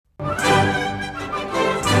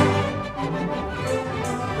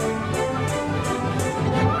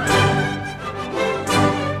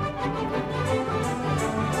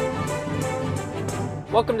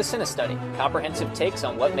Welcome to Cinestudy, comprehensive takes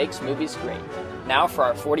on what makes movies great. Now for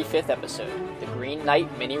our 45th episode, The Green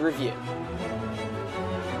Knight Mini Review.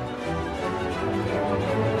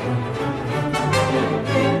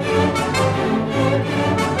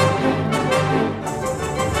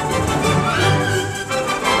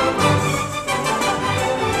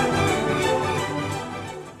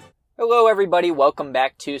 Hello everybody, welcome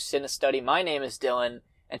back to Cinestudy. My name is Dylan,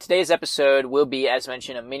 and today's episode will be, as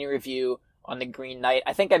mentioned, a mini review on The Green Knight.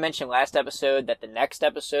 I think I mentioned last episode that the next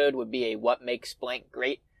episode would be a What Makes Blank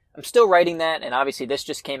Great. I'm still writing that, and obviously this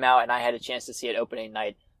just came out and I had a chance to see it opening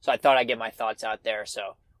night, so I thought I'd get my thoughts out there.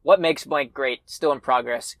 So, What Makes Blank Great, still in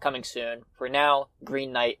progress, coming soon. For now,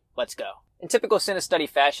 Green Knight, let's go. In typical Cinestudy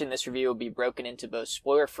fashion, this review will be broken into both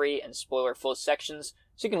spoiler-free and spoiler-full sections,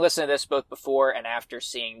 so you can listen to this both before and after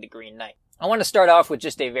seeing The Green Knight. I want to start off with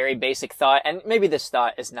just a very basic thought, and maybe this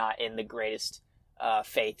thought is not in the greatest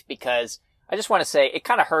faith, because I just want to say it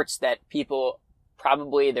kind of hurts that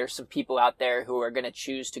there's some people out there who are going to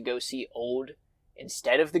choose to go see Old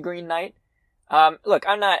instead of The Green Knight. Look,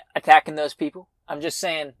 I'm not attacking those people. I'm just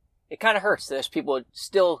saying it kind of hurts that there's people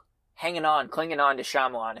still clinging on to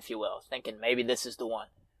Shyamalan, if you will, thinking maybe this is the one.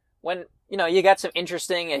 When, you got some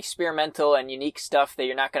interesting, experimental, and unique stuff that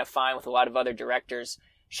you're not going to find with a lot of other directors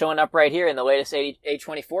showing up right here in the latest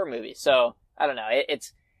A24 movie. So, I don't know.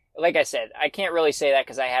 It's, like I said, I can't really say that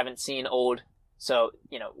because I haven't seen Old. So,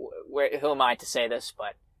 who am I to say this?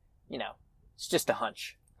 But, it's just a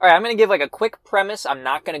hunch. Alright, I'm going to give a quick premise. I'm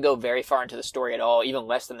not going to go very far into the story at all, even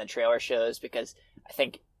less than the trailer shows, because I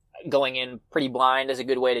think going in pretty blind is a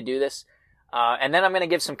good way to do this. And then I'm going to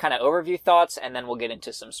give some kind of overview thoughts, and then we'll get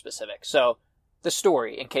into some specifics. So, the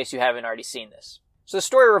story, in case you haven't already seen this. So the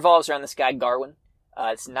story revolves around this guy, Garwin.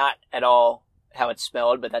 It's not at all how it's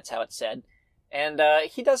spelled, but that's how it's said. And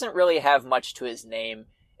he doesn't really have much to his name.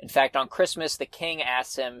 In fact, on Christmas, the king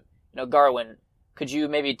asks him, Garwin, could you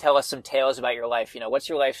maybe tell us some tales about your life? What's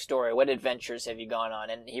your life story? What adventures have you gone on?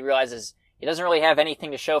 And he realizes he doesn't really have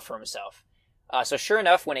anything to show for himself. So sure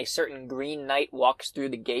enough, when a certain Green Knight walks through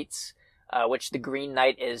the gates, which the Green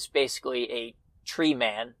Knight is basically a tree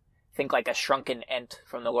man, think like a shrunken Ent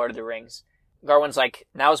from the Lord of the Rings, Garwin's like,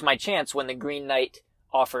 now's my chance, when the Green Knight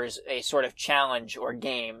offers a sort of challenge or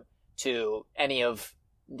game to any of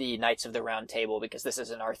the Knights of the Round Table, because this is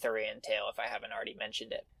an Arthurian tale, if I haven't already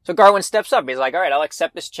mentioned it. So Garwin steps up. He's like, alright, I'll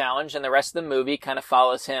accept this challenge, and the rest of the movie kind of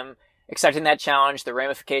follows him accepting that challenge, the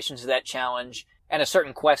ramifications of that challenge, and a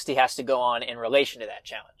certain quest he has to go on in relation to that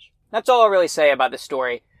challenge. That's all I'll really say about the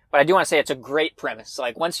story, but I do want to say it's a great premise.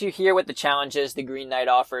 Once you hear what the challenge is the Green Knight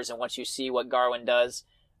offers, and once you see what Garwin does,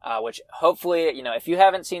 which hopefully, if you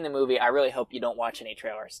haven't seen the movie, I really hope you don't watch any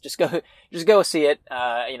trailers. Just go see it.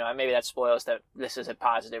 Maybe that spoils that this is a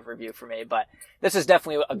positive review for me, but this is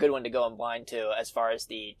definitely a good one to go in blind to as far as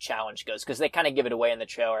the challenge goes, because they kind of give it away in the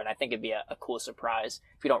trailer, and I think it'd be a cool surprise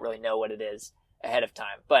if you don't really know what it is ahead of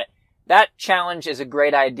time. But that challenge is a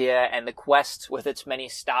great idea, and the quest with its many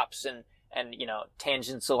stops and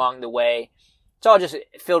tangents along the way, it's all just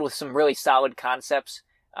filled with some really solid concepts,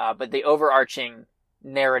 but the overarching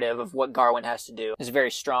narrative of what Garwin has to do is a very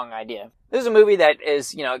strong idea. This is a movie that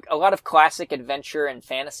is, a lot of classic adventure and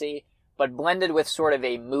fantasy, but blended with sort of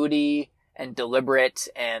a moody and deliberate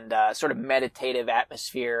and sort of meditative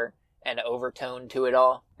atmosphere and overtone to it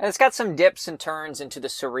all. And it's got some dips and turns into the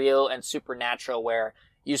surreal and supernatural where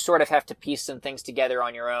you sort of have to piece some things together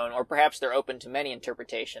on your own, or perhaps they're open to many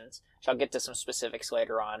interpretations, which I'll get to some specifics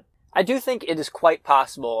later on. I do think it is quite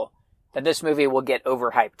possible that this movie will get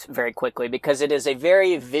overhyped very quickly, because it is a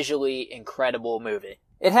very visually incredible movie.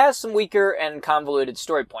 It has some weaker and convoluted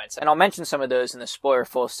story points, and I'll mention some of those in the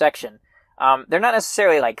spoiler-full section. They're not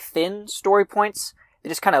necessarily thin story points. They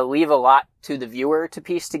just kind of leave a lot to the viewer to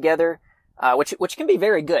piece together, which can be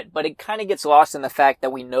very good, but it kind of gets lost in the fact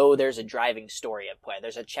that we know there's a driving story at play.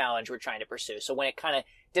 There's a challenge we're trying to pursue. So when it kind of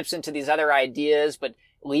dips into these other ideas, but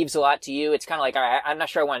leaves a lot to you, it's kind of like, all right, I'm not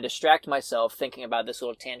sure I want to distract myself thinking about this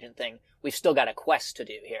little tangent thing. We've still got a quest to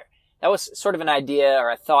do here. That was sort of an idea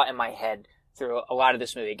or a thought in my head through a lot of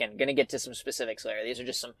this movie. Again, going to get to some specifics later. These are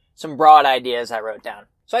just some broad ideas I wrote down.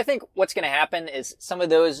 So I think what's going to happen is some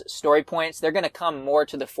of those story points, they're going to come more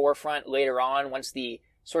to the forefront later on once the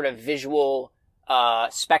sort of visual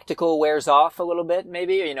spectacle wears off a little bit,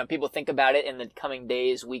 maybe. People think about it in the coming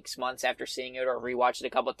days, weeks, months after seeing it, or rewatch it a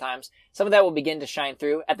couple of times. Some of that will begin to shine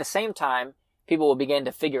through. At the same time, people will begin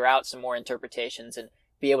to figure out some more interpretations and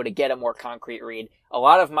be able to get a more concrete read. A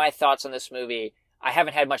lot of my thoughts on this movie, I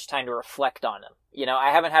haven't had much time to reflect on them.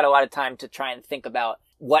 I haven't had a lot of time to try and think about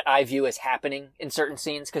what I view as happening in certain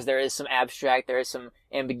scenes, because there is some abstract, there is some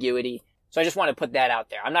ambiguity. So I just want to put that out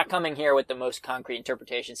there. I'm not coming here with the most concrete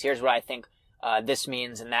interpretations. Here's what I think this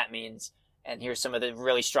means and that means, and here's some of the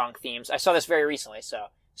really strong themes. I saw this very recently, so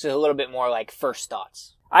a little bit more like first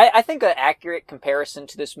thoughts. I think an accurate comparison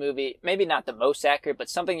to this movie, maybe not the most accurate, but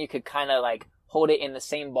something you could kind of like hold it in the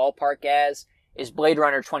same ballpark as, is Blade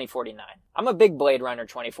Runner 2049. I'm a big Blade Runner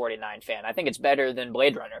 2049 fan. I think it's better than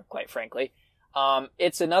Blade Runner, quite frankly.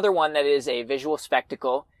 It's another one that is a visual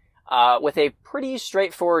spectacle with a pretty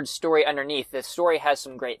straightforward story underneath. The story has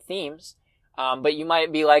some great themes, but you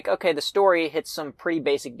might be like, okay, the story hits some pretty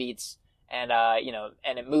basic beats, and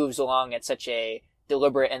and it moves along at such a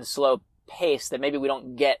deliberate and slow pace that maybe we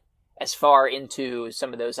don't get as far into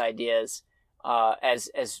some of those ideas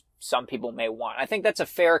as some people may want. I think that's a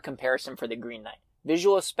fair comparison for The Green Knight.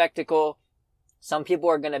 Visual spectacle. Some people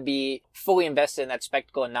are going to be fully invested in that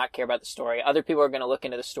spectacle and not care about the story. Other people are going to look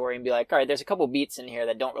into the story and be like, all right, there's a couple beats in here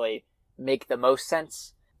that don't really make the most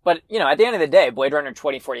sense. But, at the end of the day, Blade Runner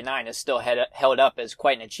 2049 is still held up as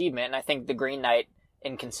quite an achievement. And I think The Green Knight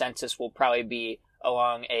in consensus will probably be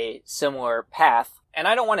along a similar path. And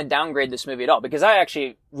I don't want to downgrade this movie at all, because I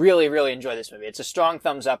actually really, really enjoy this movie. It's a strong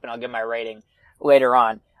thumbs up, and I'll give my rating later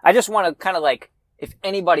on. I just want to kind of like, if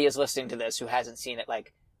anybody is listening to this who hasn't seen it,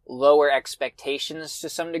 like, lower expectations to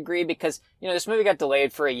some degree, because, this movie got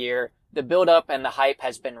delayed for a year. The build-up and the hype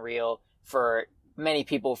has been real for many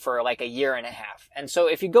people for like a year and a half. And so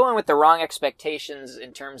if you go in with the wrong expectations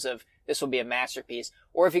in terms of this will be a masterpiece,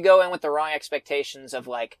 or if you go in with the wrong expectations of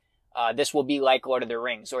like, this will be like Lord of the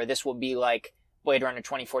Rings, or this will be like Blade Runner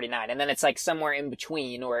 2049, and then it's like somewhere in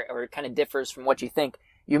between, or it kind of differs from what you think,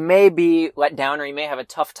 you may be let down, or you may have a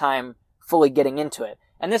tough time fully getting into it.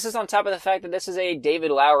 And this is on top of the fact that this is a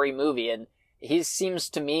David Lowery movie, and he seems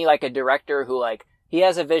to me like a director who, like, he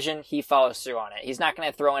has a vision, he follows through on it. He's not going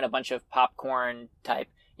to throw in a bunch of popcorn type,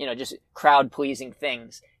 just crowd-pleasing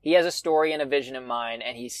things. He has a story and a vision in mind,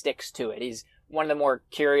 and he sticks to it. He's one of the more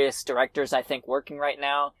curious directors, I think, working right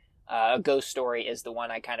now. A Ghost Story is the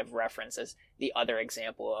one I kind of reference as the other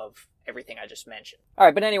example of everything I just mentioned. All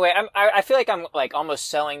right, but anyway, I feel like I'm like almost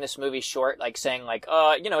selling this movie short, like saying like,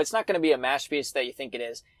 it's not going to be a masterpiece that you think it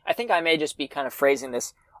is. I think I may just be kind of phrasing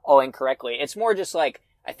this all incorrectly. It's more just like,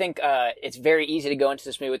 I think it's very easy to go into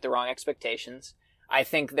this movie with the wrong expectations. I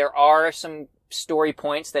think there are some story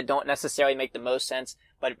points that don't necessarily make the most sense,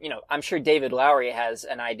 but I'm sure David Lowery has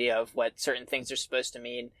an idea of what certain things are supposed to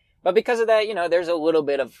mean. But because of that, there's a little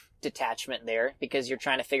bit of detachment there, because you're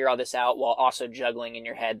trying to figure all this out while also juggling in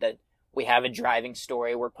your head that we have a driving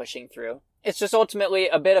story we're pushing through. It's just ultimately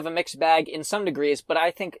a bit of a mixed bag in some degrees, but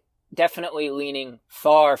I think definitely leaning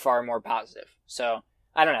far, far more positive. So,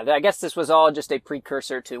 I don't know. I guess this was all just a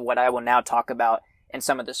precursor to what I will now talk about in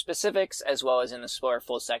some of the specifics, as well as in the spoiler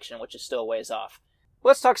full section, which is still a ways off.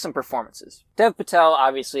 Let's talk some performances. Dev Patel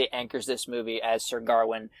obviously anchors this movie as Sir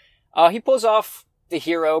Garwin. He pulls off the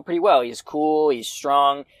hero pretty well. He's cool, he's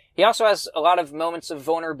strong. He also has a lot of moments of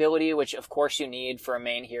vulnerability, which of course you need for a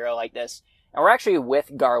main hero like this. And we're actually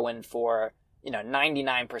with Garwin for,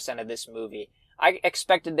 99% of this movie. I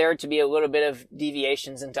expected there to be a little bit of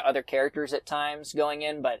deviations into other characters at times going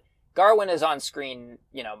in, but Garwin is on screen,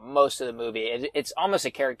 most of the movie. It's almost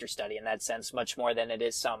a character study in that sense, much more than it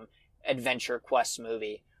is some adventure quest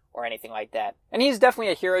movie or anything like that. And he's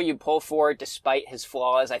definitely a hero you pull for despite his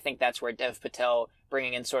flaws. I think that's where Dev Patel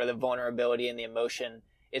bringing in sort of the vulnerability and the emotion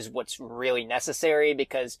is what's really necessary,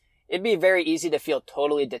 because it'd be very easy to feel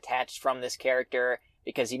totally detached from this character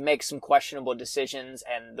because he makes some questionable decisions,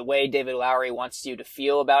 and the way David Lowery wants you to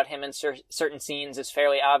feel about him in certain scenes is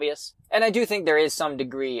fairly obvious. And I do think there is some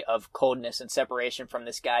degree of coldness and separation from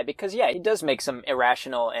this guy, because he does make some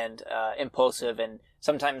irrational and impulsive and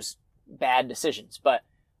sometimes bad decisions, but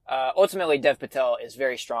ultimately Dev Patel is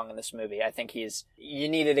very strong in this movie. I think you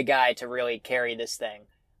needed a guy to really carry this thing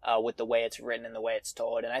with the way it's written and the way it's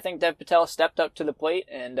told. And I think Dev Patel stepped up to the plate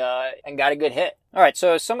and got a good hit. All right,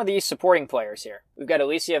 so some of these supporting players here. We've got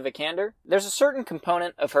Alicia Vikander. There's a certain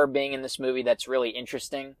component of her being in this movie that's really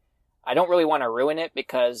interesting. I don't really want to ruin it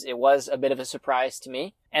because it was a bit of a surprise to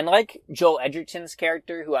me. And like Joel Edgerton's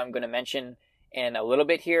character, who I'm going to mention in a little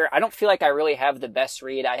bit here, I don't feel like I really have the best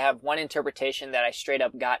read. I have one interpretation that I straight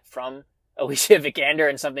up got from Alicia Vikander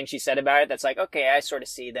and something she said about it that's like, okay, I sort of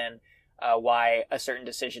see then why a certain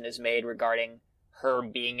decision is made regarding her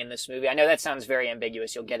being in this movie. I know that sounds very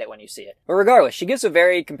ambiguous. You'll get it when you see it. But regardless, she gives a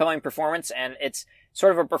very compelling performance, and it's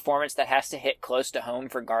sort of a performance that has to hit close to home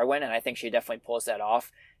for Garwin, and I think she definitely pulls that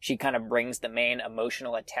off. She kind of brings the main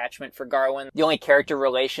emotional attachment for Garwin, the only character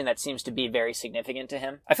relation that seems to be very significant to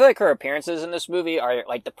him. I feel like her appearances in this movie are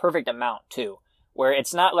like the perfect amount, too, where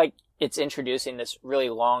it's not like it's introducing this really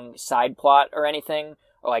long side plot or anything,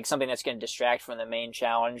 or like something that's going to distract from the main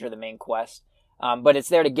challenge or the main quest. But it's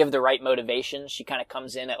there to give the right motivation. She kind of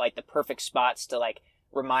comes in at like the perfect spots to like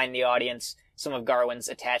remind the audience some of Garwin's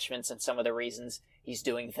attachments and some of the reasons he's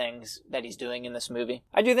doing things that he's doing in this movie.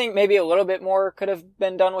 I do think maybe a little bit more could have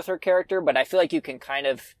been done with her character, but I feel like you can kind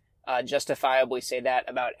of justifiably say that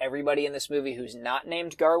about everybody in this movie who's not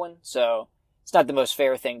named Garwin, so it's not the most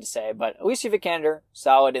fair thing to say, but Alicia Vikander,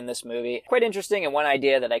 solid in this movie. Quite interesting, and one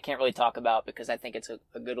idea that I can't really talk about because I think it's a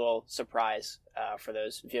good little surprise for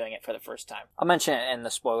those viewing it for the first time. I'll mention it in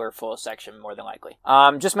the spoiler-full section more than likely.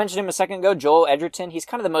 Just mentioned him a second ago, Joel Edgerton. He's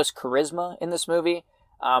kind of the most charisma in this movie.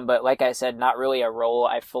 But like I said, not really a role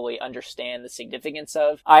I fully understand the significance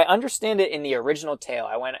of. I understand it in the original tale.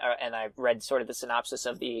 I went and I read sort of the synopsis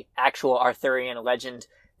of the actual Arthurian legend.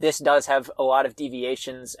 This does have a lot of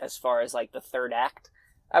deviations as far as like the third act,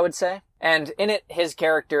 I would say. And in it, his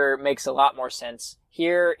character makes a lot more sense.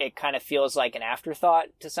 Here, it kind of feels like an afterthought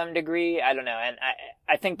to some degree. I don't know. And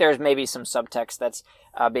I think there's maybe some subtext that's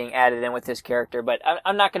being added in with his character, but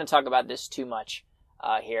I'm not going to talk about this too much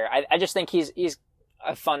here. I just think he's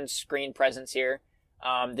a fun screen presence here.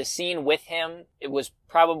 The scene with him, it was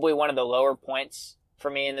probably one of the lower points for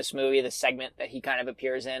me in this movie, the segment that he kind of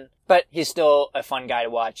appears in. But he's still a fun guy to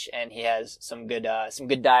watch, and he has some good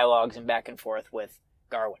dialogues and back and forth with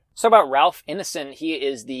Garwin. So about Ralph Ineson, he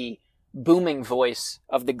is the booming voice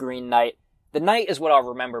of the Green Knight. The Knight is what I'll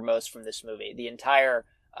remember most from this movie. The entire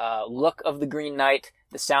look of the Green Knight,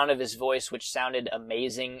 the sound of his voice, which sounded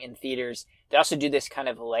amazing in theaters. They also do this kind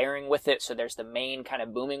of layering with it, so there's the main kind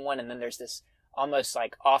of booming one, and then there's this almost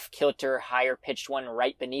like off-kilter, higher-pitched one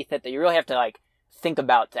right beneath it that you really have to like think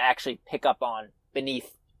about to actually pick up on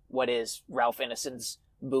beneath what is Ralph Ineson's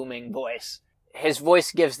booming voice. His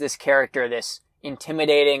voice gives this character this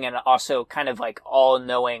intimidating and also kind of like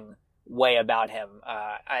all-knowing way about him.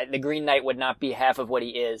 The Green Knight would not be half of what he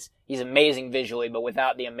is. He's amazing visually, but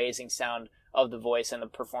without the amazing sound of the voice and the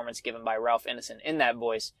performance given by Ralph Ineson in that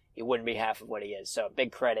voice, he wouldn't be half of what he is. So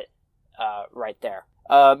big credit right there.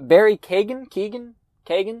 Barry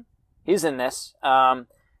Keoghan, he's in this.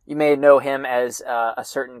 You may know him as a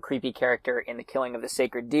certain creepy character in The Killing of the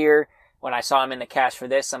Sacred Deer. When I saw him in the cast for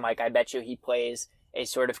this, I'm like, I bet you he plays a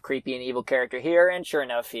sort of creepy and evil character here, and sure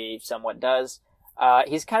enough, he somewhat does.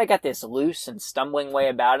 He's kind of got this loose and stumbling way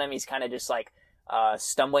about him. He's kind of just like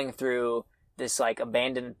stumbling through this like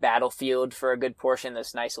abandoned battlefield for a good portion,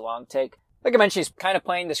 this nice long take. Like I mentioned, he's kind of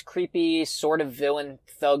playing this creepy sort of villain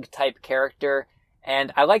thug type character.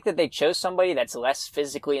 And I like that they chose somebody that's less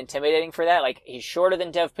physically intimidating for that. Like, he's shorter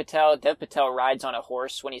than Dev Patel. Dev Patel rides on a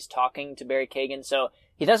horse when he's talking to Barry Keoghan, so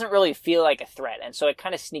he doesn't really feel like a threat. And so it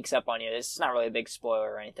kind of sneaks up on you. This is not really a big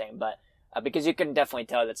spoiler or anything, but because you can definitely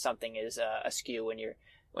tell that something is askew when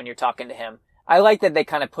you're talking to him. I like that they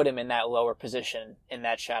kind of put him in that lower position in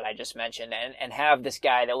that shot I just mentioned, and have this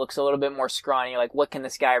guy that looks a little bit more scrawny. Like, what can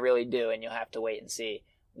this guy really do? And you'll have to wait and see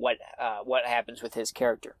what happens with his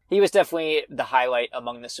character. He was definitely the highlight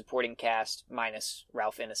among the supporting cast, minus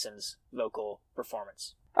Ralph Ineson's vocal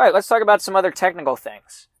performance. Alright, let's talk about some other technical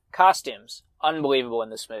things. Costumes. Unbelievable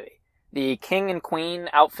in this movie. The king and queen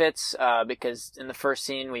outfits, because in the first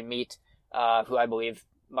scene we meet, who I believe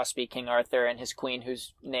must be King Arthur, and his queen,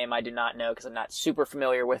 whose name I do not know because I'm not super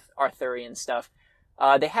familiar with Arthurian stuff.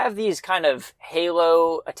 They have these kind of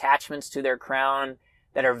halo attachments to their crown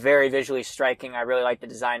that are very visually striking. I really like the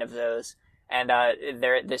design of those. And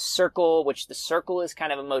this circle, which the circle is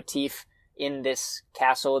kind of a motif in this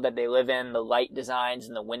castle that they live in, the light designs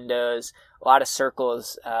and the windows, a lot of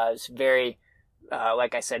circles. It's very,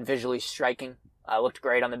 like I said, visually striking. Looked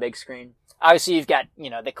great on the big screen. Obviously, you've got,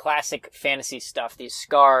 the classic fantasy stuff, these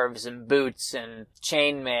scarves and boots and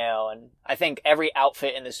chainmail. And I think every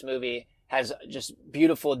outfit in this movie has just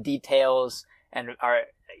beautiful details and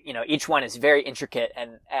each one is very intricate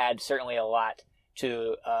and adds certainly a lot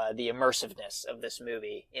to the immersiveness of this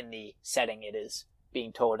movie in the setting it is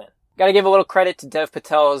being told in. Gotta give a little credit to Dev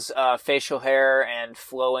Patel's facial hair and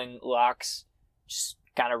flowing locks. Just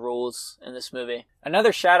kind of rules in this movie.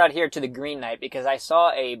 Another shout out here to the Green Knight, because I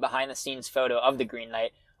saw a behind the scenes photo of the Green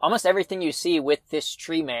Knight. Almost everything you see with this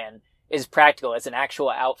tree man is practical. It's an actual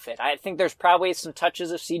outfit. I think there's probably some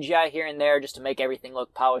touches of CGI here and there just to make everything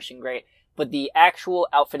look polished and great. But the actual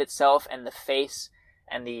outfit itself and the face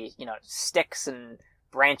and the, sticks and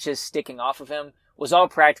branches sticking off of him was all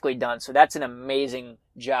practically done. So that's an amazing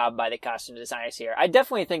job by the costume designers here. I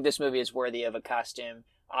definitely think this movie is worthy of a costume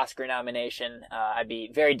Oscar nomination. I'd be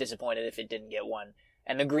very disappointed if it didn't get one.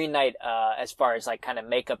 And the Green Knight, as far as like kind of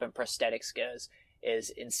makeup and prosthetics goes, is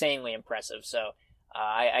insanely impressive. So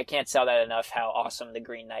I can't sell that enough how awesome the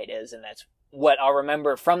Green Knight is, and that's what I'll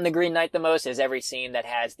remember from the Green Knight the most is every scene that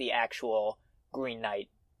has the actual Green Knight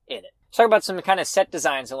in it. Let's talk about some kind of set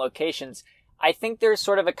designs and locations. I think there's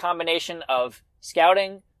sort of a combination of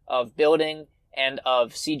scouting, of building, and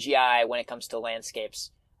of CGI when it comes to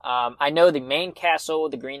landscapes. I know the main castle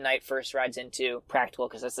the Green Knight first rides into, practical,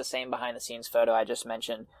 because that's the same behind the scenes photo I just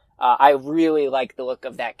mentioned. I really like the look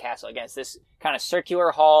of that castle. Again, it's this kind of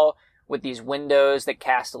circular hall with these windows that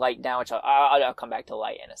cast light down, which I'll come back to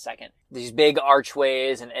light in a second. These big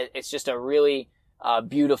archways, and it's just a really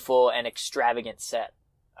beautiful and extravagant set,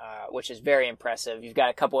 which is very impressive. You've got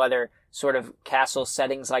a couple other sort of castle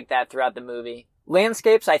settings like that throughout the movie.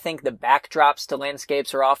 Landscapes, I think the backdrops to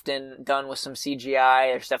landscapes are often done with some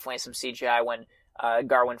CGI. There's definitely some CGI when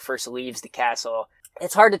Garwin first leaves the castle.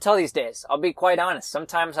 It's hard to tell these days. I'll be quite honest.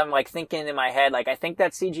 Sometimes I'm like thinking in my head, like, I think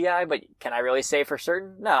that's CGI, but can I really say for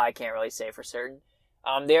certain? No, I can't really say for certain.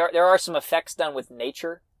 There are some effects done with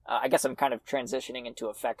nature. I guess I'm kind of transitioning into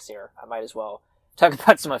effects here. I might as well talk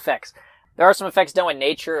about some effects. There are some effects done with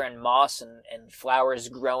nature and moss and flowers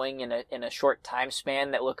growing in a short time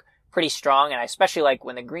span that look pretty strong. And I especially like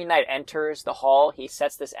when the Green Knight enters the hall, he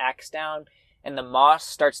sets this axe down and the moss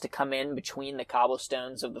starts to come in between the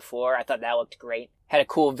cobblestones of the floor. I thought that looked great. Had a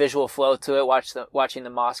cool visual flow to it, watching the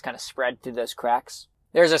moss kind of spread through those cracks.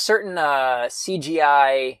 There's a certain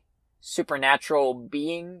CGI supernatural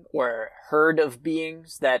being or herd of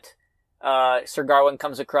beings that Sir Garwin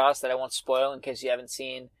comes across that I won't spoil in case you haven't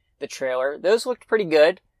seen the trailer. Those looked pretty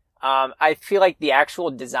good. I feel like the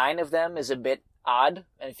actual design of them is a bit odd.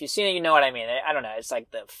 And if you've seen it, you know what I mean. I don't know. It's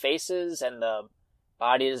like the faces and the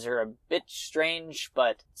bodies are a bit strange,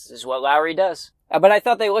 but this is what Lowery does. But I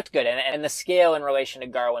thought they looked good, and the scale in relation to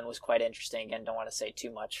Garwin was quite interesting. Again, don't want to say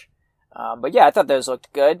too much. But yeah, I thought those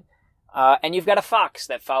looked good. And you've got a fox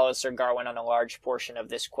that follows Sir Garwin on a large portion of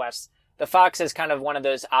this quest. The fox is kind of one of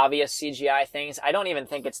those obvious CGI things. I don't even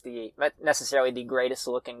think it's necessarily the greatest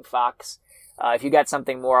looking fox. If you got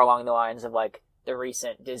something more along the lines of like the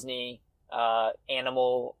recent Disney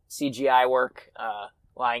animal CGI work,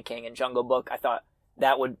 Lion King and Jungle Book, I thought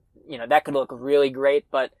that could look really great,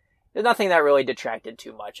 but there's nothing that really detracted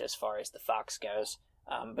too much as far as the fox goes.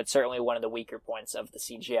 But certainly one of the weaker points of the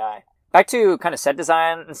CGI. Back to kind of set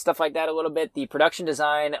design and stuff like that a little bit. The production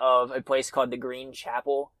design of a place called the Green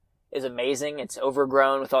Chapel is amazing. It's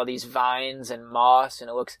overgrown with all these vines and moss, and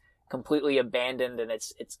it looks completely abandoned, and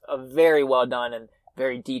it's a very well done and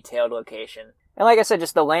very detailed location. And like I said,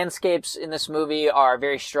 just the landscapes in this movie are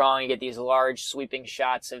very strong. You get these large sweeping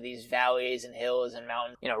shots of these valleys and hills and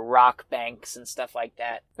mountains, rock banks and stuff like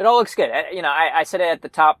that. It all looks good. I said it at the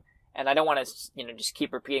top, and I don't want to, just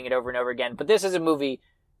keep repeating it over and over again, but this is a movie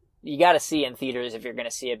you got to see in theaters if you're going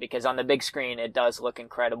to see it, because on the big screen it does look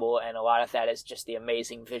incredible, and a lot of that is just the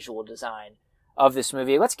amazing visual design of this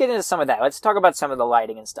movie. Let's get into some of that. Let's talk about some of the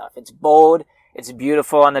lighting and stuff. It's bold. It's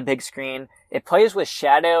beautiful on the big screen. It plays with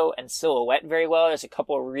shadow and silhouette very well. There's a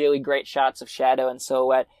couple of really great shots of shadow and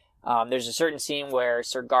silhouette. There's a certain scene where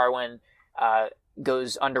Sir Garwin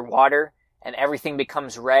goes underwater and everything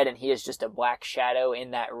becomes red and he is just a black shadow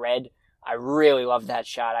in that red. I really love that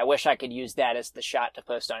shot. I wish I could use that as the shot to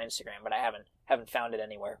post on Instagram, but I haven't found it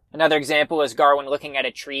anywhere. Another example is Garwin looking at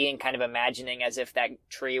a tree and kind of imagining as if that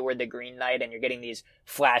tree were the Green Knight, and you're getting these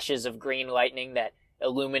flashes of green lightning that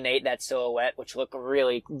illuminate that silhouette, which look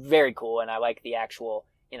really very cool. And I like the actual,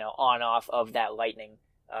 on off of that lightning,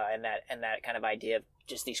 and that kind of idea of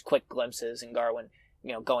just these quick glimpses and Garwin,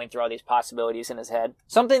 going through all these possibilities in his head.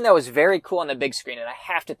 Something that was very cool on the big screen, and I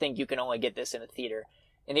have to think you can only get this in a theater.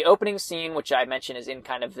 In the opening scene, which I mentioned is in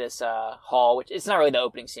kind of this hall, which it's not really the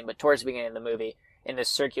opening scene, but towards the beginning of the movie, in this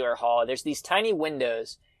circular hall, there's these tiny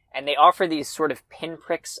windows, and they offer these sort of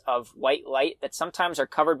pinpricks of white light that sometimes are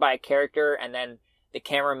covered by a character, and then the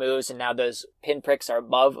camera moves, and now those pinpricks are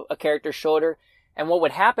above a character's shoulder. And what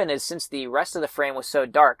would happen is, since the rest of the frame was so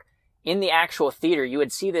dark, in the actual theater, you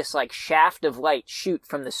would see this like shaft of light shoot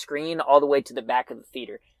from the screen all the way to the back of the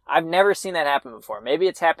theater. I've never seen that happen before. Maybe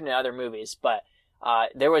it's happened in other movies, but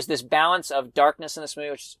there was this balance of darkness in this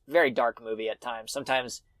movie, which is a very dark movie at times.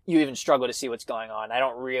 Sometimes you even struggle to see what's going on. I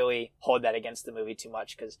don't really hold that against the movie too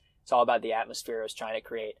much because it's all about the atmosphere it was trying to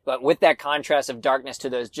create. But with that contrast of darkness to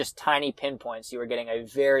those just tiny pinpoints, you were getting a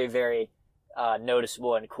very, very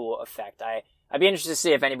noticeable and cool effect. I'd be interested to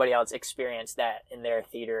see if anybody else experienced that in their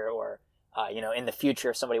theater, or in the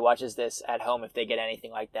future, if somebody watches this at home, if they get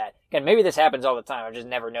anything like that. Again, maybe this happens all the time. I've just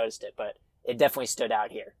never noticed it, but it definitely stood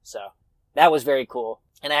out here. So that was very cool.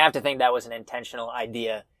 And I have to think that was an intentional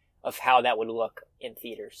idea of how that would look in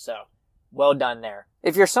theaters. So well done there.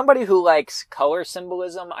 If you're somebody who likes color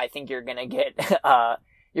symbolism, I think you're going to get,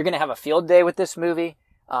 you're going to have a field day with this movie.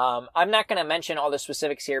 I'm not going to mention all the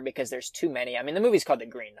specifics here because there's too many. I mean, the movie's called The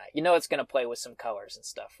Green Knight. You know it's going to play with some colors and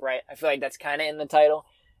stuff, right? I feel like that's kind of in the title.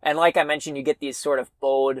 And like I mentioned, you get these sort of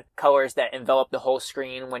bold colors that envelop the whole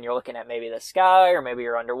screen when you're looking at maybe the sky or maybe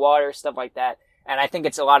you're underwater, stuff like that. And I think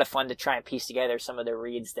it's a lot of fun to try and piece together some of the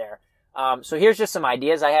reads there. So here's just some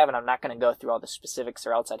ideas I have, and I'm not going to go through all the specifics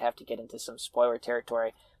or else I'd have to get into some spoiler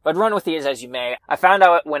territory. But run with these as you may. I found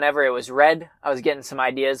out whenever it was red, I was getting some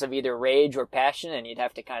ideas of either rage or passion, and you'd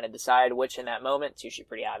have to kind of decide which in that moment. It's usually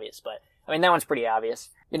pretty obvious, but I mean, that one's pretty obvious.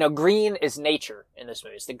 You know, green is nature in this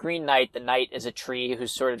movie. It's the Green Knight. The knight is a tree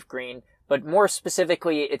who's sort of green. But more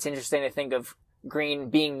specifically, it's interesting to think of green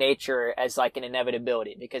being nature as like an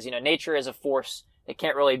inevitability, because, you know, nature is a force that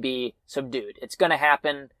can't really be subdued. It's going to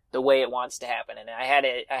happen the way it wants to happen. And I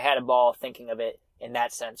had a ball thinking of it in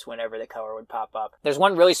that sense whenever the color would pop up. There's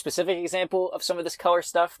one really specific example of some of this color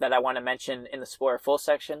stuff that I want to mention in the spoiler full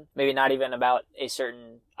section. Maybe not even about a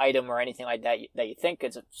certain item or anything like that that you think.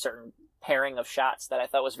 It's a certain pairing of shots that I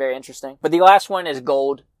thought was very interesting. But the last one is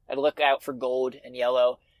gold. I'd look out for gold and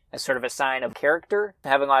yellow as sort of a sign of character,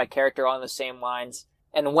 having a lot of character on the same lines.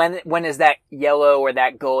 And when is that yellow or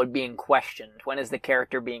that gold being questioned? When is the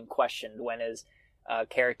character being questioned? When is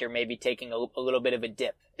character maybe taking a little bit of a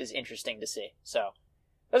dip is interesting to see. So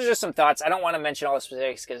those are just some thoughts. I don't want to mention all the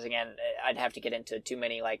specifics because, again, I'd have to get into too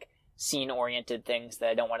many like scene-oriented things that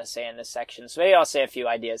I don't want to say in this section. So maybe I'll say a few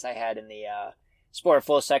ideas I had in the spoiler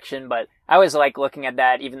full section. But I always like looking at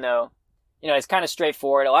that, even though, you know, it's kind of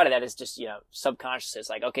straightforward. A lot of that is just, you know, subconscious. It's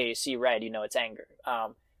like, okay, you see red, you know it's anger.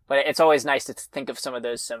 But it's always nice to think of some of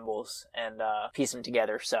those symbols and piece them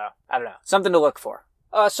together. So I don't know, something to look for.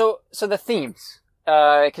 So the themes.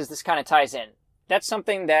 Because this kind of ties in. That's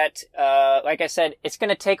something that, like I said, it's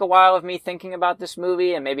going to take a while of me thinking about this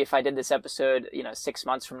movie, and maybe if I did this episode, 6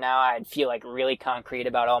 months from now, I'd feel like really concrete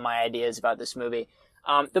about all my ideas about this movie.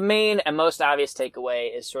 The main and most obvious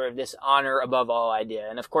takeaway is sort of this honor above all idea,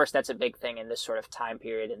 and of course that's a big thing in this sort of time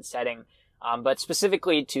period and setting. But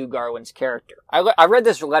specifically to Garwin's character. I read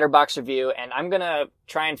this Letterboxd review, and I'm gonna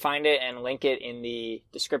try and find it and link it in the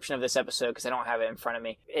description of this episode because I don't have it in front of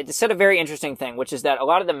me. It said a very interesting thing, which is that a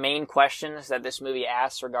lot of the main questions that this movie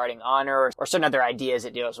asks regarding honor or certain other ideas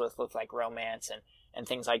it deals with like romance and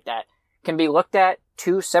things like that, can be looked at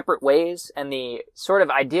two separate ways, and the sort of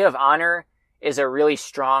idea of honor is a really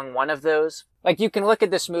strong one of those. Like, you can look at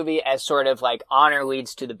this movie as sort of like honor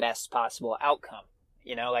leads to the best possible outcome.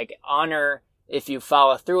 You know, like honor, if you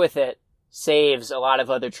follow through with it, saves a lot of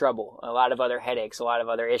other trouble, a lot of other headaches, a lot of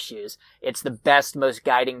other issues. It's the best, most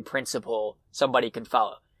guiding principle somebody can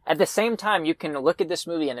follow. At the same time, you can look at this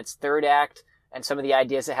movie and its third act and some of the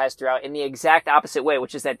ideas it has throughout in the exact opposite way,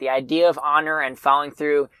 which is that the idea of honor and following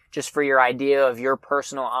through just for your idea of your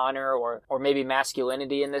personal honor or maybe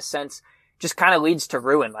masculinity in this sense just kind of leads to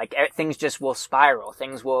ruin. Like, things just will spiral.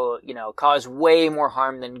 Things will, cause way more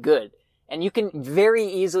harm than good. And you can very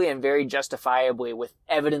easily and very justifiably, with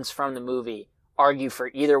evidence from the movie, argue for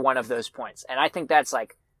either one of those points. And I think that's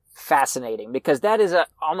like fascinating because that is a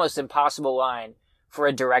almost impossible line for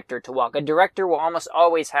a director to walk. A director will almost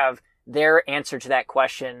always have their answer to that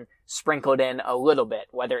question sprinkled in a little bit,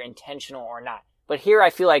 whether intentional or not. But here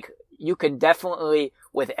I feel like you could definitely,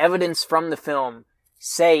 with evidence from the film,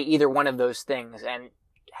 say either one of those things and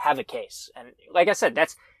have a case. And like I said,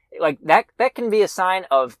 that's like that can be a sign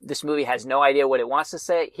of this movie has no idea what it wants to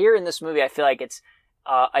say. Here in this movie, I feel like it's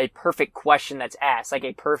a perfect question that's asked, like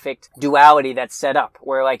a perfect duality that's set up,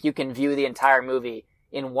 where like you can view the entire movie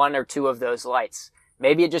in one or two of those lights.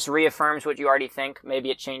 Maybe it just reaffirms what you already think. Maybe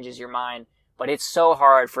it changes your mind. But it's so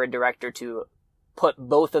hard for a director to put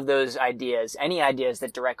both of those ideas, any ideas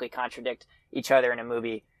that directly contradict each other in a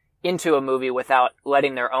movie, into a movie without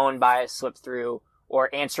letting their own bias slip through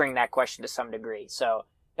or answering that question to some degree. So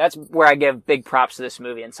that's where I give big props to this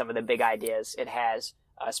movie and some of the big ideas it has,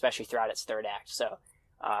 especially throughout its third act. So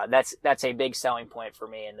that's a big selling point for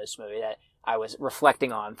me in this movie that I was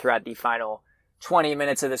reflecting on throughout the final 20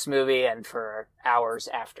 minutes of this movie and for hours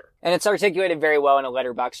after. And it's articulated very well in a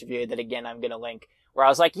Letterboxd review that, again, I'm going to link, where I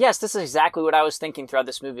was like, yes, this is exactly what I was thinking throughout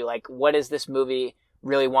this movie. Like, what does this movie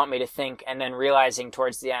really want me to think? And then realizing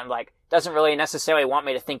towards the end, like, doesn't really necessarily want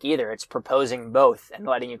me to think either. It's proposing both and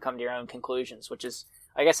letting you come to your own conclusions, which is,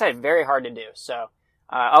 like I said, very hard to do. So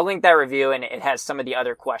I'll link that review, and it has some of the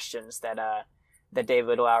other questions that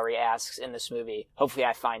David Lowery asks in this movie. Hopefully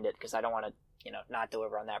I find it, because I don't want to, not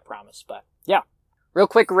deliver on that promise. But yeah, real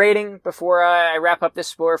quick rating before I wrap up this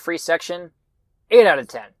spoiler-free section. 8 out of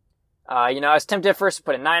 10. I was tempted at first to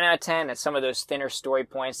put a 9 out of 10 at some of those thinner story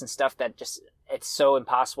points and stuff that just, it's so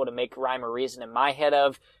impossible to make rhyme or reason in my head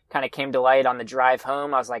of. Kind of came to light on the drive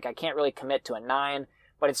home. I was like, I can't really commit to a 9.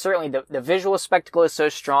 but it's certainly the visual spectacle is so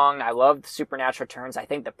strong. I love the supernatural turns. I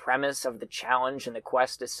think the premise of the challenge and the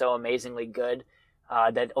quest is so amazingly good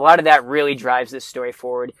that a lot of that really drives this story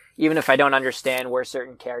forward, even if I don't understand where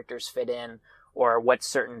certain characters fit in or what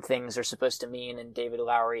certain things are supposed to mean in David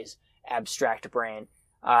Lowery's abstract brain.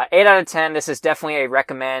 8 out of 10. This is definitely a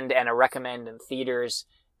recommend and a recommend in theaters.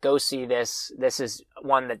 Go see this. This is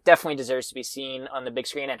one that definitely deserves to be seen on the big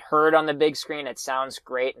screen and heard on the big screen. It sounds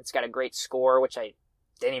great. It's got a great score, which I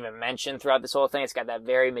didn't even mention throughout this whole thing. It's got that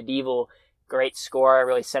very medieval, great score. It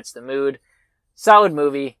really sets the mood. Solid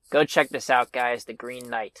movie. Go check this out, guys. The Green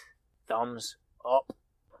Knight. Thumbs up.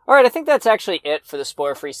 Alright, I think that's actually it for the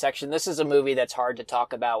spoiler-free section. This is a movie that's hard to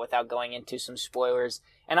talk about without going into some spoilers.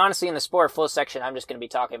 And honestly, in the spoiler-full section, I'm just going to be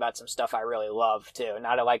talking about some stuff I really love, too.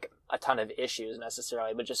 Not like a ton of issues,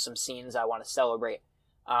 necessarily, but just some scenes I want to celebrate.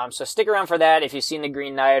 So stick around for that if you've seen The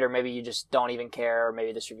Green Knight, or maybe you just don't even care, or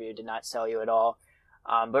maybe this review did not sell you at all.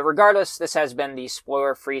 But regardless, this has been the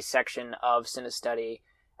spoiler-free section of Cinestudy,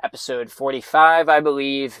 episode 45, I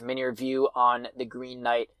believe, mini review on The Green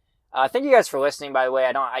Knight. Thank you guys for listening, by the way.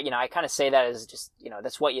 I kind of say that as just,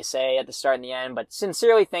 that's what you say at the start and the end, but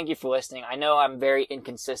sincerely thank you for listening. I know I'm very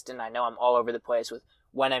inconsistent. I know I'm all over the place with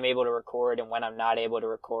when I'm able to record and when I'm not able to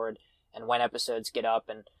record and when episodes get up.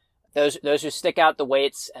 And those who stick out the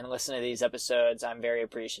weights and listen to these episodes, I'm very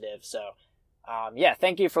appreciative. So,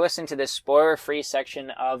 thank you for listening to this spoiler-free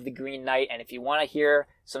section of The Green Knight. And if you want to hear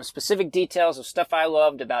some specific details of stuff I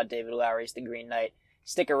loved about David Lowery's The Green Knight,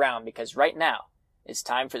 stick around, because right now, it's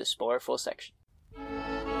time for the spoiler-full section.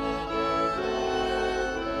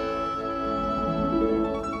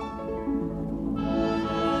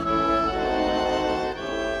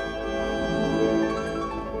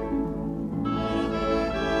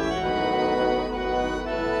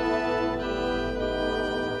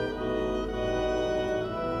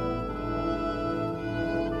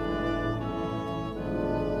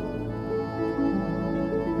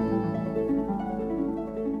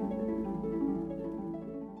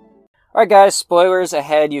 Alright guys, spoilers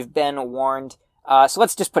ahead, you've been warned. So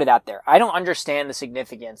let's just put it out there. I don't understand the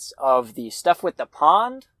significance of the stuff with the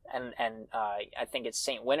pond, and I think it's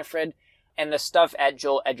St. Winifred, and the stuff at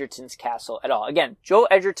Joel Edgerton's castle at all. Again, Joel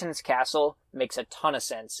Edgerton's castle makes a ton of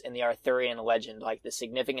sense in the Arthurian legend, like the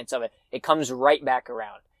significance of it. It comes right back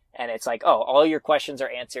around. And it's like, oh, all your questions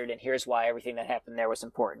are answered, and here's why everything that happened there was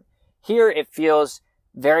important. Here, it feels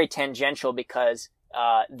very tangential because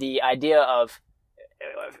the idea of,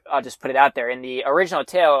 I'll just put it out there, in the original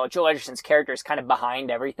tale, Joel Edgerton's character is kind of behind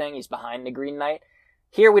everything. He's behind the Green Knight.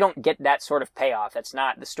 Here, we don't get that sort of payoff. That's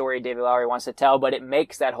not the story David Lowery wants to tell, but it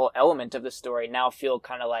makes that whole element of the story now feel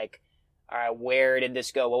kind of like, all right, where did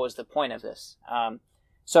this go? What was the point of this?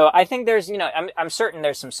 So I think there's, I'm certain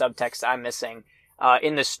there's some subtext I'm missing.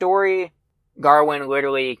 In the story, Garwin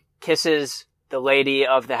literally kisses the lady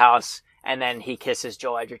of the house, and then he kisses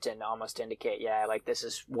Joel Edgerton to almost indicate, yeah, like, this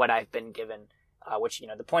is what I've been given. Which,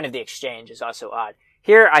 the point of the exchange is also odd.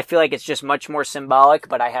 Here, I feel like it's just much more symbolic,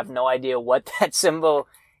 but I have no idea what that symbol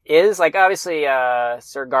is. Like, obviously,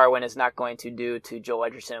 Sir Garwin is not going to do to Joel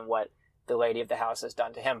Edgerton what the lady of the house has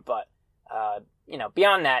done to him, but,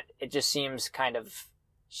 beyond that, it just seems kind of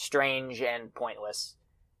strange and pointless.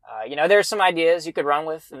 There's some ideas you could run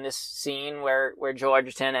with in this scene where Joel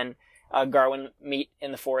Edgerton and Garwin meet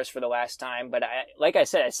in the forest for the last time, but like I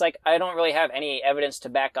said, it's like I don't really have any evidence to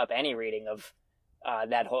back up any reading of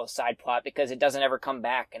that whole side plot, because it doesn't ever come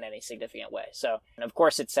back in any significant way. So, and of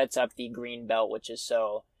course, it sets up the green belt, which is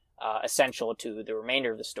so essential to the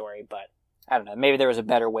remainder of the story, but I don't know, maybe there was a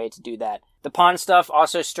better way to do that. The pawn stuff,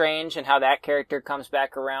 also strange, and how that character comes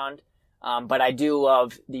back around, but I do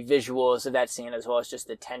love the visuals of that scene, as well as just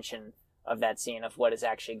the tension of that scene, of what is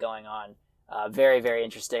actually going on. Very, very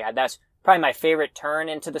interesting. That's probably my favorite turn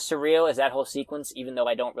into the surreal, is that whole sequence, even though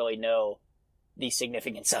I don't really know the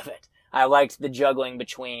significance of it. I liked the juggling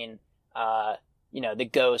between, the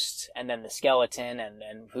ghosts and then the skeleton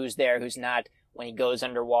and who's there, who's not, when he goes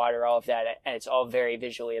underwater, all of that. And it's all very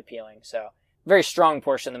visually appealing. So, very strong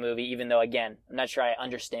portion of the movie, even though, again, I'm not sure I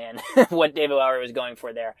understand what David Lowery was going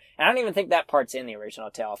for there. And I don't even think that part's in the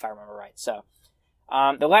original tale, if I remember right. So,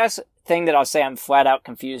 the last thing that I'll say I'm flat out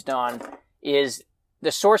confused on is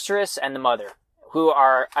the sorceress and the mother, who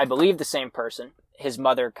are, I believe, the same person. His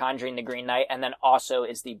mother conjuring the Green Knight, and then also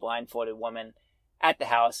is the blindfolded woman at the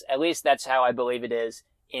house. At least that's how I believe it is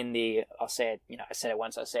in the, I'll say it, I said it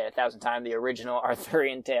once, I'll say it 1,000 times, the original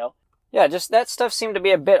Arthurian tale. Yeah, just that stuff seemed to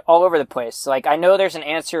be a bit all over the place. Like, I know there's an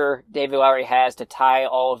answer David Lowery has to tie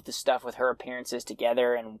all of the stuff with her appearances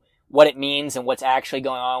together and what it means and what's actually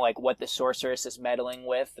going on, like what the sorceress is meddling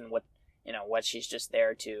with and what she's just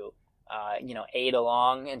there to aid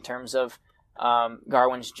along in terms of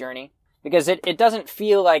Garwin's journey. Because it doesn't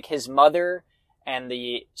feel like his mother and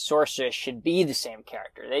the sorceress should be the same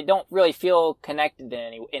character. They don't really feel connected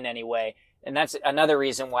in any way. And that's another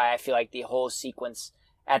reason why I feel like the whole sequence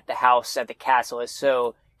at the house, at the castle, is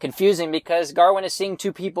so confusing, because Garwin is seeing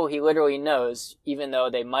two people he literally knows, even though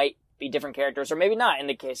they might be different characters, or maybe not in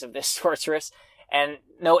the case of this sorceress, and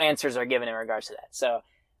no answers are given in regards to that. So,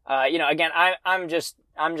 again, I'm just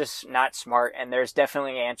not smart, and there's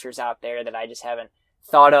definitely answers out there that I just haven't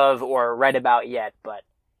thought of or read about yet, but,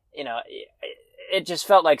 it just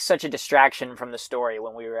felt like such a distraction from the story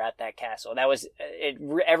when we were at that castle. That was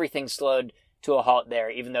everything slowed to a halt there,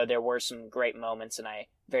 even though there were some great moments, and I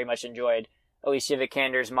very much enjoyed Alicia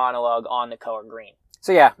Vikander's monologue on the color green.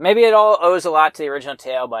 So yeah, maybe it all owes a lot to the original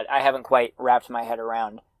tale, but I haven't quite wrapped my head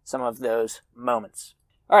around some of those moments.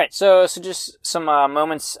 Alright, so just some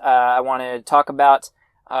moments I want to talk about.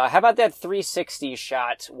 How about that 360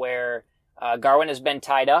 shot where Garwin has been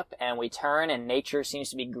tied up, and we turn, and nature seems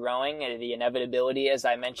to be growing, the inevitability, as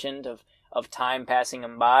I mentioned, of time passing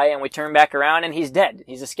him by, and we turn back around, and he's dead.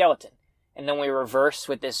 He's a skeleton. And then we reverse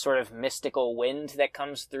with this sort of mystical wind that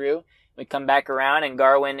comes through. We come back around, and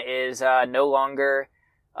Garwin is no longer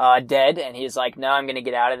dead, and he's like, no, I'm going to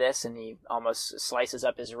get out of this, and he almost slices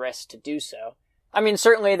up his wrist to do so. I mean,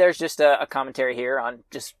 certainly there's just a commentary here on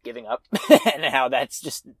just giving up, and how that's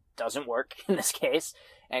just doesn't work in this case,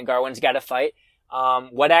 and Garwin's got to fight.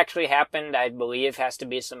 What actually happened, I believe, has to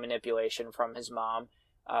be some manipulation from his mom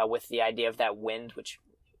with the idea of that wind, which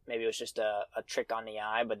maybe it was just a trick on the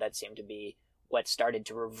eye, but that seemed to be what started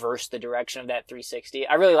to reverse the direction of that 360.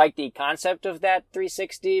 I really like the concept of that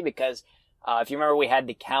 360 because if you remember, we had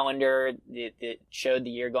the calendar that showed the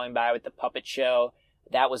year going by with the puppet show.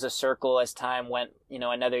 That was a circle as time went,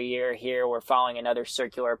 another year. Here we're following another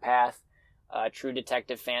circular path. True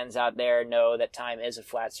Detective fans out there know that time is a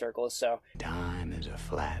flat circle, so time is a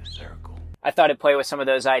flat circle. I thought it played with some of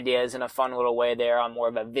those ideas in a fun little way there, on more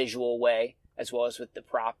of a visual way, as well as with the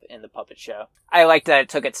prop in the puppet show. I liked that it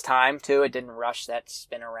took its time, too. It didn't rush that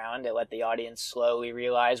spin around. It let the audience slowly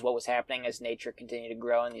realize what was happening as nature continued to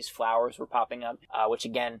grow and these flowers were popping up, which,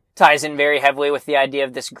 again, ties in very heavily with the idea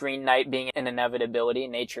of this Green Knight being an inevitability.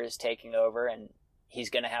 Nature is taking over, and he's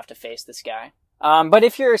going to have to face this guy. But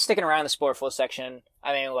if you're sticking around the spoilerful section,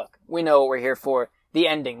 I mean, look, we know what we're here for. The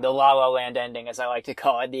ending, the La La Land ending, as I like to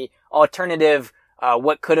call it, the alternative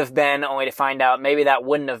what could have been, only to find out maybe that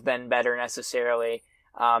wouldn't have been better necessarily.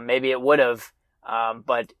 Maybe it would have,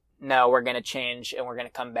 but no, we're going to change, and we're going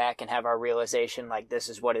to come back and have our realization like this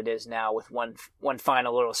is what it is now, with one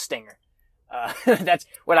final little stinger. That's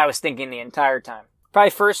what I was thinking the entire time. Probably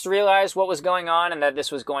first realized what was going on, and that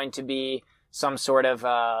this was going to be some sort of,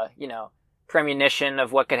 premonition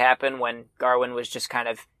of what could happen when Garwin was just kind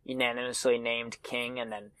of unanimously named king,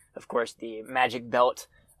 and then, of course, the magic belt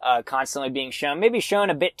constantly being shown. Maybe shown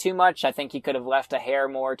a bit too much. I think he could have left a hair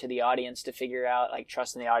more to the audience to figure out, like,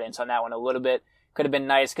 trusting the audience on that one a little bit. Could have been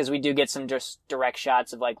nice, because we do get some just direct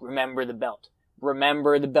shots of, like, remember the belt.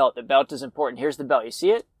 Remember the belt. The belt is important. Here's the belt. You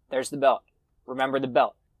see it? There's the belt. Remember the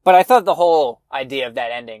belt. But I thought the whole idea of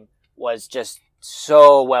that ending was just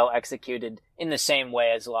so well executed in the same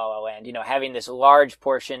way as La La Land. Having this large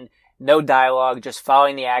portion, no dialogue, just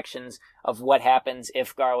following the actions of what happens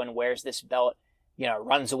if Garwin wears this belt,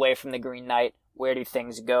 runs away from the Green Knight. Where do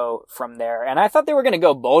things go from there? And I thought they were going to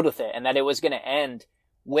go bold with it, and that it was going to end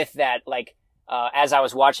with that, as I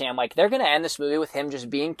was watching, I'm like, they're going to end this movie with him just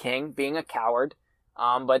being king, being a coward,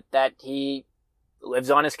 but that he lives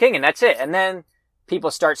on as king, and that's it. And then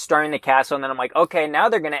people start storming the castle, and then I'm like, okay, now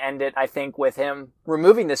they're going to end it, I think, with him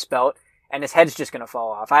removing this belt, and his head's just going to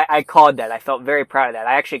fall off. I called that. I felt very proud of that.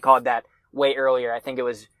 I actually called that way earlier. I think it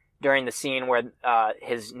was during the scene where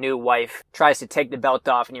his new wife tries to take the belt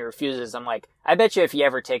off, and he refuses. I'm like, I bet you if he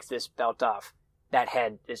ever takes this belt off, that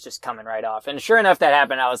head is just coming right off. And sure enough, that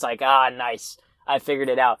happened. I was like, nice. I figured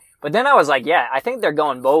it out. But then I was like, yeah, I think they're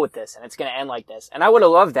going bold with this, and it's going to end like this. And I would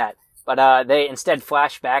have loved that. But they instead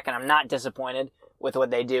flash back, and I'm not disappointed with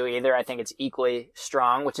what they do either. I think it's equally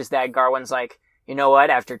strong, which is that Garwin's like, you know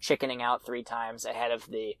what, after chickening out 3 times ahead of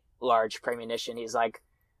the large premonition, he's like,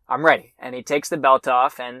 I'm ready. And he takes the belt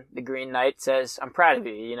off, and the Green Knight says, I'm proud of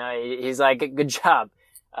you. He's like, good job,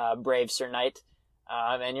 brave Sir Knight.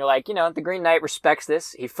 And you're like, the Green Knight respects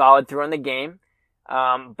this. He followed through on the game.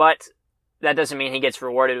 But that doesn't mean he gets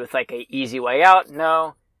rewarded with like a easy way out.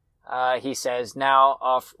 No. He says, now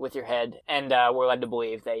off with your head. And we're led to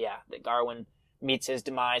believe that Garwin meets his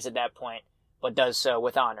demise at that point, but does so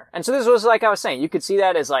with honor. And so this was, like I was saying, you could see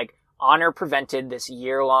that as like honor prevented this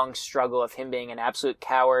year-long struggle of him being an absolute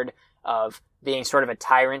coward, of being sort of a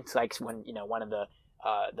tyrant, like when, one of the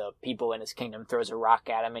people in his kingdom throws a rock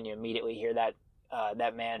at him, and you immediately hear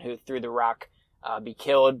that man who threw the rock be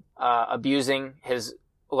killed, abusing his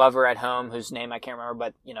lover at home, whose name I can't remember,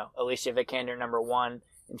 but, Alicia Vikander, number 1,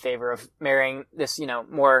 in favor of marrying this,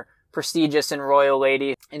 more prestigious and royal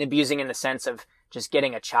lady, and abusing in the sense of just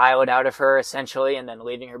getting a child out of her, essentially, and then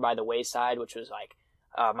leaving her by the wayside, which was like,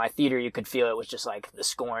 my theater, you could feel it was just like the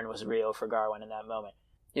scorn was real for Garwin in that moment.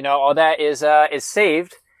 All that is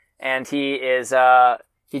saved, and he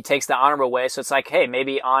takes the honorable way, so it's like, hey,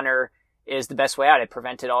 maybe honor is the best way out. It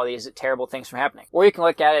prevented all these terrible things from happening. Or you can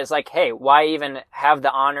look at it as like, hey, why even have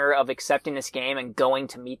the honor of accepting this game and going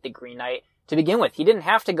to meet the Green Knight to begin with? He didn't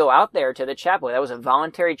have to go out there to the chapel. That was a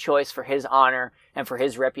voluntary choice for his honor and for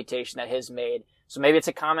his reputation that he's made. So maybe it's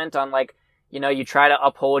a comment on like, you try to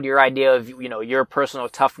uphold your idea of, your personal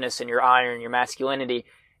toughness and your honor and your masculinity.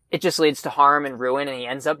 It just leads to harm and ruin, and he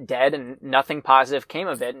ends up dead, and nothing positive came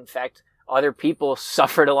of it. In fact, other people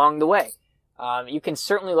suffered along the way. You can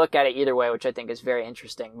certainly look at it either way, which I think is very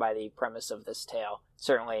interesting by the premise of this tale.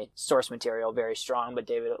 Certainly, source material very strong, but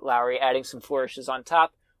David Lowery adding some flourishes on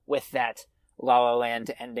top with that La La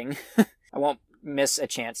Land ending. I won't miss a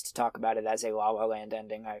chance to talk about it as a La La Land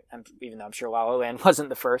ending, even though I'm sure La La Land wasn't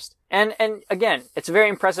the first. And again, it's very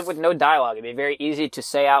impressive with no dialogue. It'd be very easy to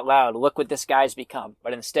say out loud, look what this guy's become.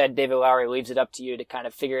 But instead, David Lowery leaves it up to you to kind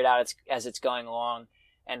of figure it out as it's going along,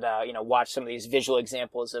 and watch some of these visual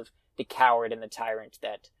examples of the coward and the tyrant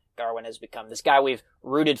that Garwin has become. This guy we've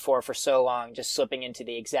rooted for so long, just slipping into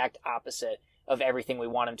the exact opposite of everything we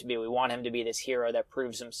want him to be. We want him to be this hero that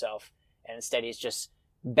proves himself, and instead he's just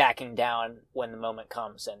backing down when the moment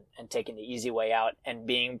comes and taking the easy way out and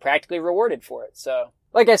being practically rewarded for it. So,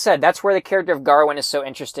 like I said, that's where the character of Garwin is so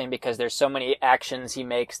interesting, because there's so many actions he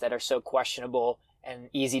makes that are so questionable and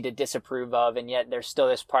easy to disapprove of, and yet there's still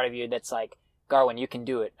this part of you that's like, Garwin, you can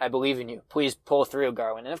do it. I believe in you. Please pull through,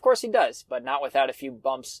 Garwin. And of course he does, but not without a few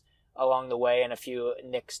bumps along the way and a few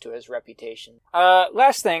nicks to his reputation.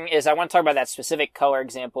 Last thing is I want to talk about that specific color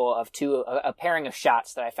example of a pairing of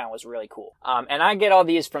shots that I found was really cool. And I get all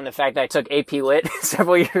these from the fact that I took AP Lit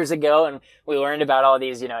several years ago, and we learned about all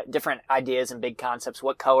these, different ideas and big concepts,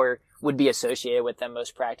 what color would be associated with them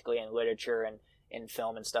most practically in literature and in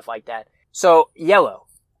film and stuff like that. So yellow,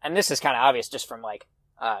 and this is kind of obvious just from like,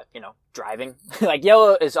 driving. Like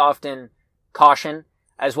yellow is often caution,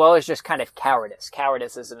 as well as just kind of cowardice.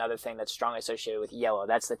 Cowardice is another thing that's strongly associated with yellow.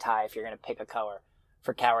 That's the tie, if you're going to pick a color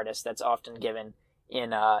for cowardice, that's often given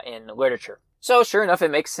in literature. So sure enough,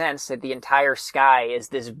 it makes sense that the entire sky is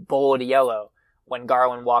this bold yellow when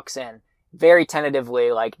Garwin walks in. Very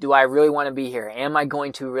tentatively, like, do I really want to be here? Am I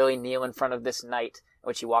going to really kneel in front of this knight?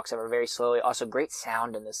 Which he walks over very slowly. Also, great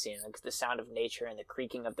sound in this scene. Like the sound of nature and the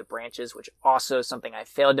creaking of the branches, which also is something I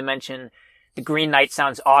failed to mention. The Green Knight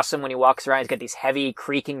sounds awesome when he walks around. He's got these heavy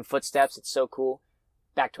creaking footsteps. It's so cool.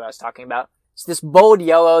 Back to what I was talking about. It's this bold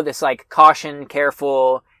yellow, this like caution,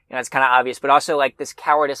 careful, it's kind of obvious, but also like this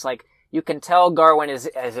cowardice, like you can tell Garwin is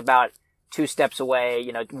about 2 steps away,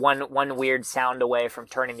 one weird sound away from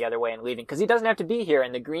turning the other way and leaving, because he doesn't have to be here,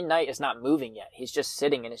 and the Green Knight is not moving yet. He's just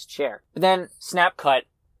sitting in his chair. But then, snap cut,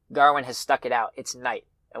 Garwin has stuck it out. It's night.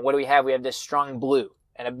 And what do we have? We have this strong blue.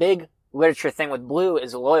 And a big literature thing with blue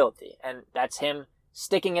is loyalty, and that's him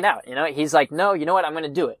sticking it out. He's like, no, you know what? I'm going to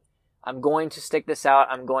do it. I'm going to stick this out.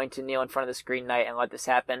 I'm going to kneel in front of this Green Knight and let this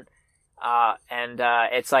happen.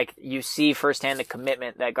 It's like you see firsthand the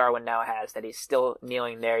commitment that Garwin now has, that he's still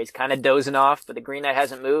kneeling there. He's kind of dozing off, but the Green Knight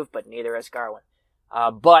hasn't moved, but neither has Garwin.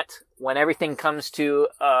 But when everything comes to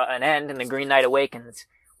an end and the Green Knight awakens,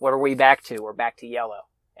 what are we back to? We're back to yellow.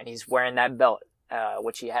 And he's wearing that belt,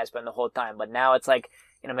 which he has been the whole time. But now it's like,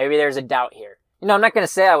 maybe there's a doubt here. I'm not going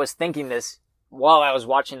to say I was thinking this while I was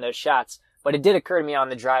watching those shots, but it did occur to me on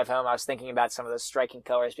the drive home. I was thinking about some of those striking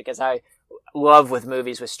colors, because I love with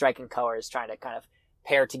movies with striking colors, trying to kind of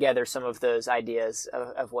pair together some of those ideas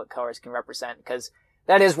of what colors can represent, because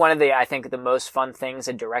that is one of I think the most fun things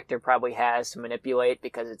a director probably has to manipulate,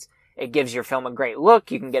 because it gives your film a great look.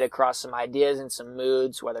 You can get across some ideas and some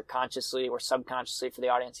moods, whether consciously or subconsciously for the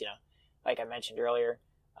audience, like I mentioned earlier.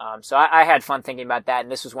 So I had fun thinking about that,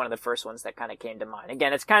 and this was one of the first ones that kind of came to mind.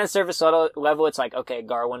 Again, it's kind of surface level. It's like, okay,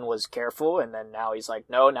 Garwin was careful, and then now he's like,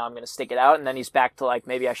 no, now I'm going to stick it out, and then he's back to like,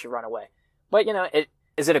 maybe I should run away. But,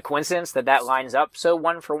 is it a coincidence that lines up so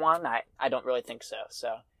one for one? I don't really think so.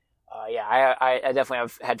 So, I definitely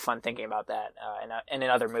have had fun thinking about that, and in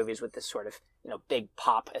other movies with this sort of, big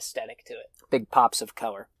pop aesthetic to it. Big pops of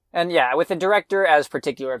color. And yeah, with the director as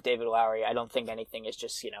particular of David Lowery, I don't think anything is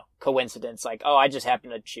just, coincidence. Like, oh, I just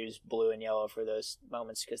happened to choose blue and yellow for those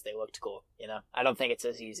moments because they looked cool, I don't think it's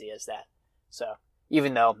as easy as that. So,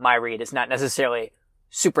 even though my read is not necessarily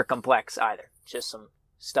super complex either, just some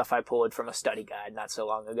stuff I pulled from a study guide not so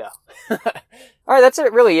long ago. Alright, that's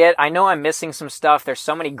really it. I know I'm missing some stuff. There's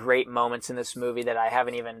so many great moments in this movie that I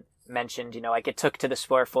haven't even mentioned. Like it took to the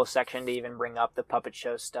spoilerful section to even bring up the puppet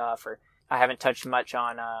show stuff, or I haven't touched much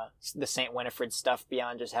on the St. Winifred stuff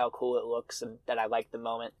beyond just how cool it looks and that I like the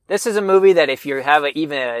moment. This is a movie that if you have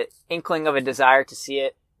even an inkling of a desire to see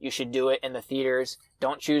it, you should do it in the theaters.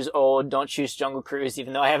 Don't choose Old, don't choose Jungle Cruise,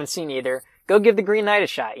 even though I haven't seen either. Go give The Green Knight a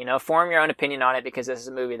shot, form your own opinion on it, because this is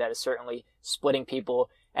a movie that is certainly splitting people.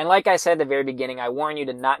 And like I said at the very beginning, I warn you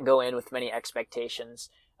to not go in with many expectations,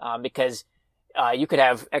 because you could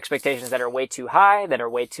have expectations that are way too high, that are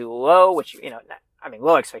way too low, which,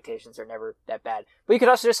 low expectations are never that bad. But you could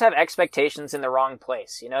also just have expectations in the wrong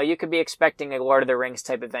place. You could be expecting a Lord of the Rings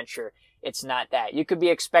type adventure. It's not that. You could be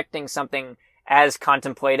expecting something as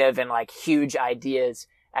contemplative and like huge ideas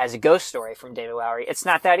as a Ghost Story from David Lowery. It's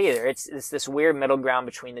not that either. It's this weird middle ground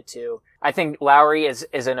between the two. I think Lowery is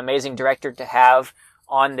an amazing director to have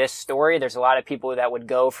on this story. There's a lot of people that would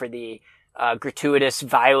go for the gratuitous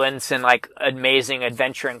violence and like amazing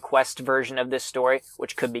adventure and quest version of this story,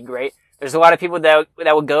 which could be great. There's a lot of people that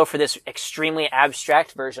would go for this extremely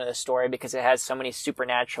abstract version of the story because it has so many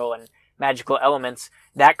supernatural and magical elements.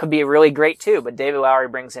 That could be really great too, but David Lowery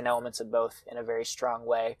brings in elements of both in a very strong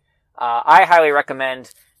way. I highly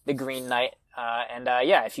recommend The Green Knight.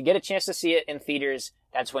 If you get a chance to see it in theaters,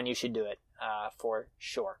 that's when you should do it, for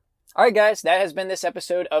sure. Alright guys, that has been this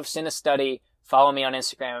episode of CineStudy. Follow me on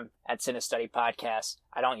Instagram at CineStudy Podcast.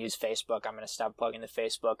 I don't use Facebook. I'm going to stop plugging the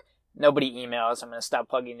Facebook. Nobody emails. I'm going to stop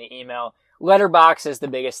plugging the email. Letterboxd is the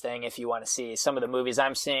biggest thing if you want to see some of the movies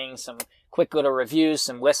I'm seeing, some quick little reviews,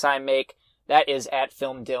 some lists I make. That is at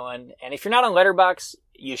Film Dylan. And if you're not on Letterboxd,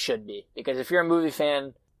 you should be. Because if you're a movie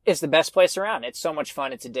fan, it's the best place around. It's so much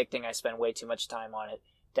fun. It's addicting. I spend way too much time on it.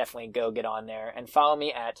 Definitely go get on there. And follow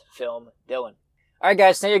me at Film Dylan. Alright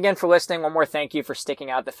guys, thank you again for listening. One more thank you for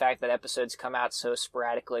sticking out the fact that episodes come out so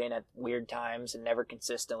sporadically and at weird times and never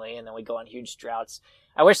consistently, and then we go on huge droughts.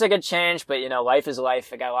 I wish they could change, but life is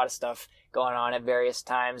life. I got a lot of stuff going on at various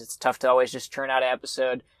times. It's tough to always just churn out an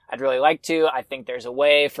episode. I'd really like to. I think there's a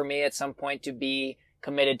way for me at some point to be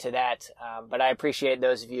committed to that, but I appreciate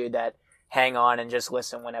those of you that hang on and just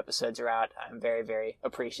listen when episodes are out. I'm very, very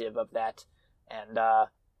appreciative of that. And,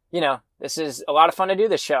 this is a lot of fun to do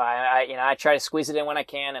this show. I try to squeeze it in when I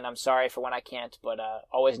can, and I'm sorry for when I can't, but,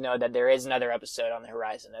 always know that there is another episode on the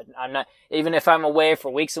horizon. I'm not, even if I'm away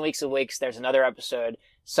for weeks and weeks and weeks, there's another episode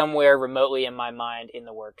somewhere remotely in my mind in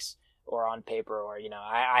the works or on paper, or,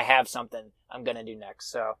 I have something I'm gonna do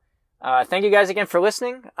next. So, thank you guys again for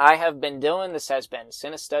listening. I have been Dylan. This has been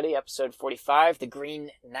CineStudy, episode 45, The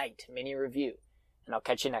Green Knight mini review, and I'll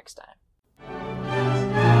catch you next time.